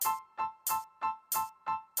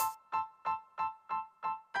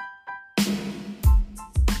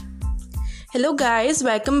Hello, guys,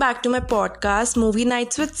 welcome back to my podcast Movie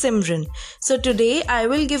Nights with Simran. So, today I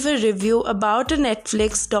will give a review about a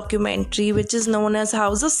Netflix documentary which is known as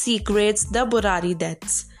House of Secrets: The Burari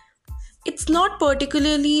Deaths. It's not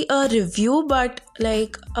particularly a review but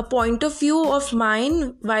like a point of view of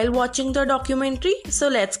mine while watching the documentary. So,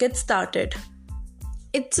 let's get started.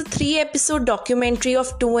 It's a 3-episode documentary of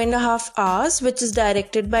 2.5 hours, which is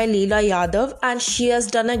directed by Leela Yadav, and she has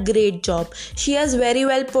done a great job. She has very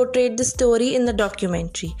well portrayed the story in the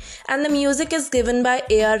documentary, and the music is given by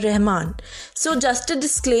A.R. Rahman. So, just a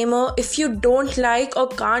disclaimer: if you don't like or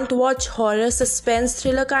can't watch horror, suspense,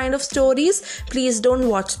 thriller kind of stories, please don't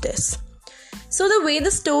watch this. So the way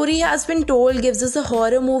the story has been told gives us a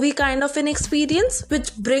horror movie kind of an experience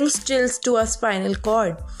which brings chills to our spinal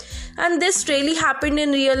cord. And this really happened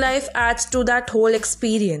in real life adds to that whole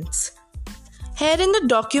experience. Here in the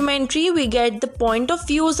documentary, we get the point of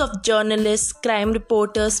views of journalists, crime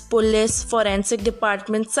reporters, police, forensic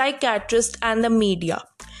department, psychiatrists and the media.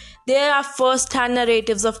 There are first-hand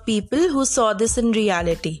narratives of people who saw this in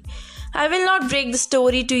reality. I will not break the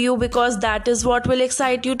story to you because that is what will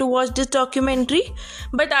excite you to watch this documentary,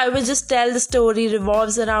 but I will just tell the story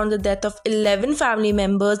revolves around the death of 11 family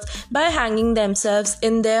members by hanging themselves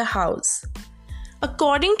in their house.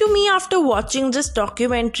 According to me, after watching this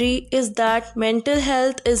documentary, is that mental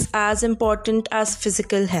health is as important as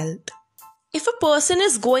physical health. If a person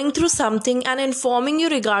is going through something and informing you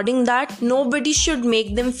regarding that, nobody should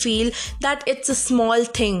make them feel that it's a small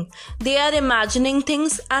thing. They are imagining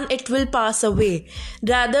things and it will pass away.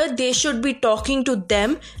 Rather, they should be talking to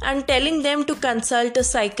them and telling them to consult a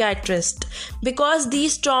psychiatrist, because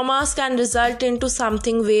these traumas can result into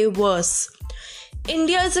something way worse.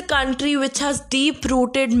 India is a country which has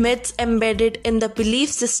deep-rooted myths embedded in the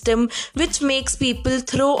belief system, which makes people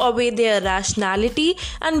throw away their rationality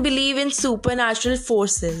and believe in supernatural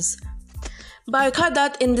forces. Barkha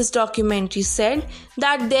Dutt in this documentary said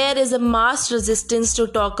that there is a mass resistance to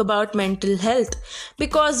talk about mental health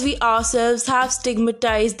because we ourselves have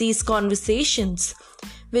stigmatized these conversations.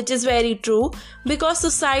 Which is very true, because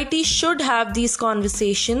society should have these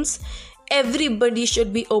conversations. Everybody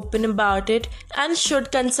should be open about it and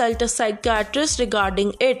should consult a psychiatrist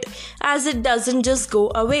regarding it, as it doesn't just go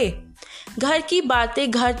away. घर की बातें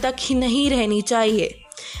घर तक ही नहीं रहनी चाहिए.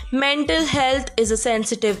 Mental health is a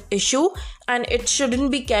sensitive issue and it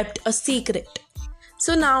shouldn't be kept a secret.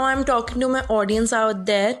 So now I'm talking to my audience out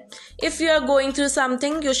there. If you are going through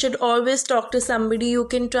something, you should always talk to somebody you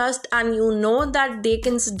can trust and you know that they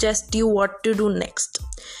can suggest you what to do next.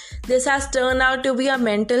 This has turned out to be a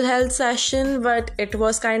mental health session, but it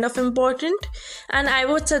was kind of important. And I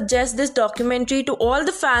would suggest this documentary to all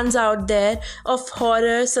the fans out there of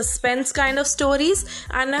horror, suspense kind of stories.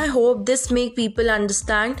 And I hope this make people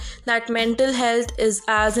understand that mental health is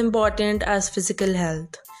as important as physical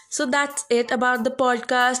health. So that's it about the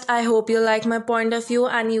podcast. I hope you like my point of view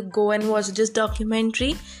and you go and watch this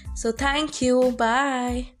documentary. So thank you.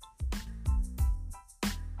 Bye.